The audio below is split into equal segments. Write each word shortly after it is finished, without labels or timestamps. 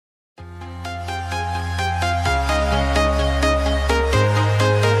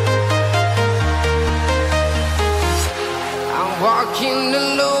walking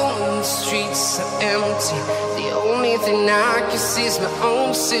alone, the streets are empty. The only thing I can see is my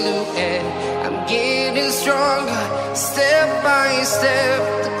own silhouette. I'm getting stronger, step by step.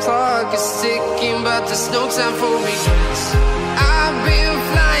 The clock is ticking, but there's no time for regrets. I've been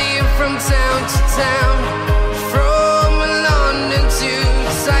flying from town to town, from London to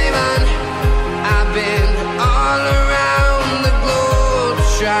Taiwan. I've been all around the globe,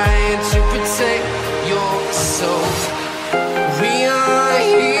 trying to protect your soul. We are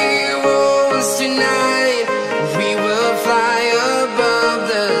heroes tonight. We will fly above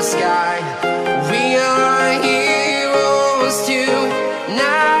the sky. We are heroes tonight.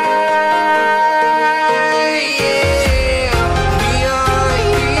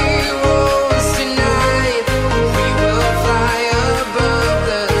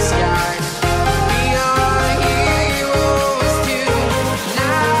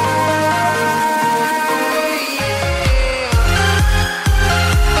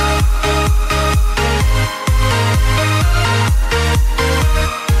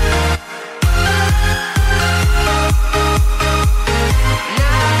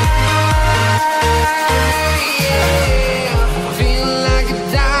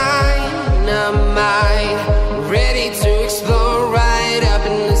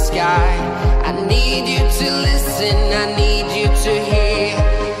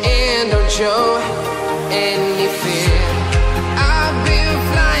 Show any fear. I've been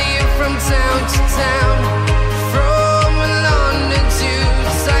flying from town to town, from London to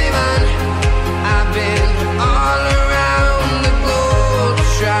Taiwan. I've been all around the globe,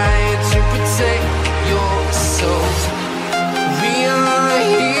 trying to protect your soul. We are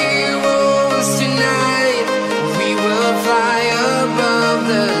heroes tonight. We will fly above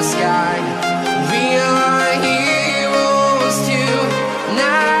the sky. We are heroes tonight.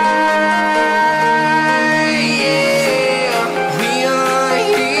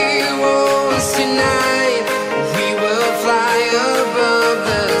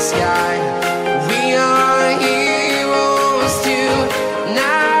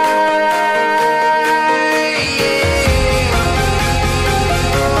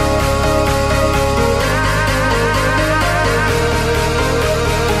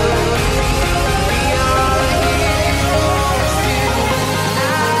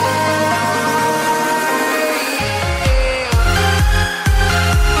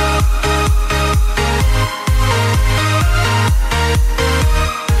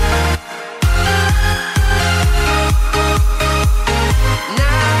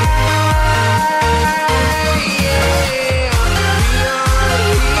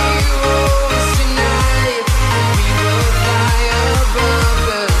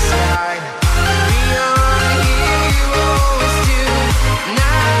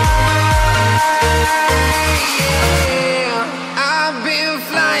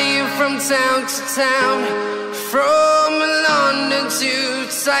 Town to town, from London to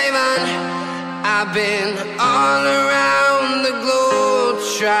Taiwan. I've been all around the globe,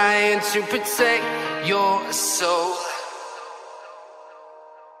 trying to protect your soul.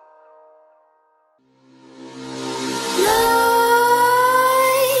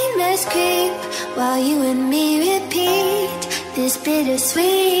 Nightmares creep while you and me repeat. This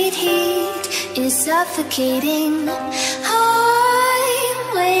bittersweet heat is suffocating.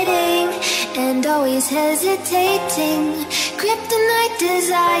 I'm waiting and always hesitating. Kryptonite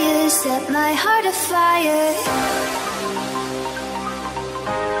desires set my heart afire.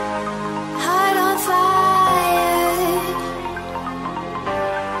 Heart on fire.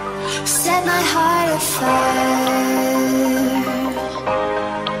 Set my heart afire.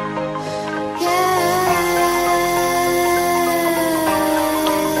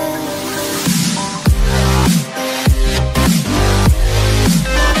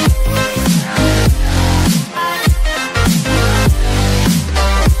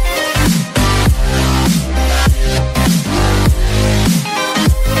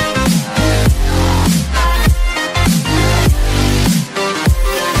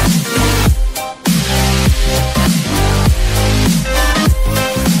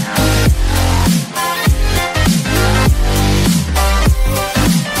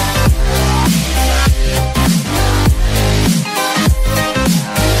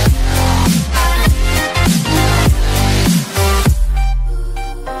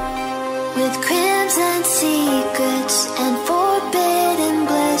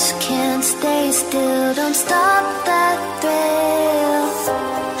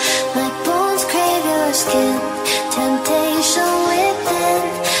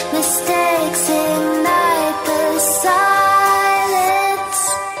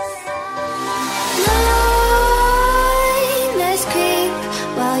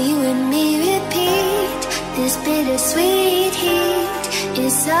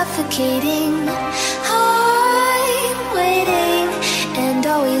 suffocating. I'm waiting and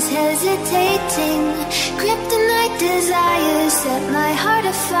always hesitating. Kryptonite desires set my heart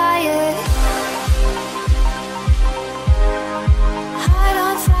afire. Heart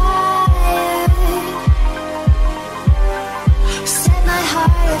on fire. Set my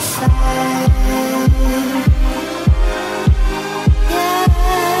heart afire.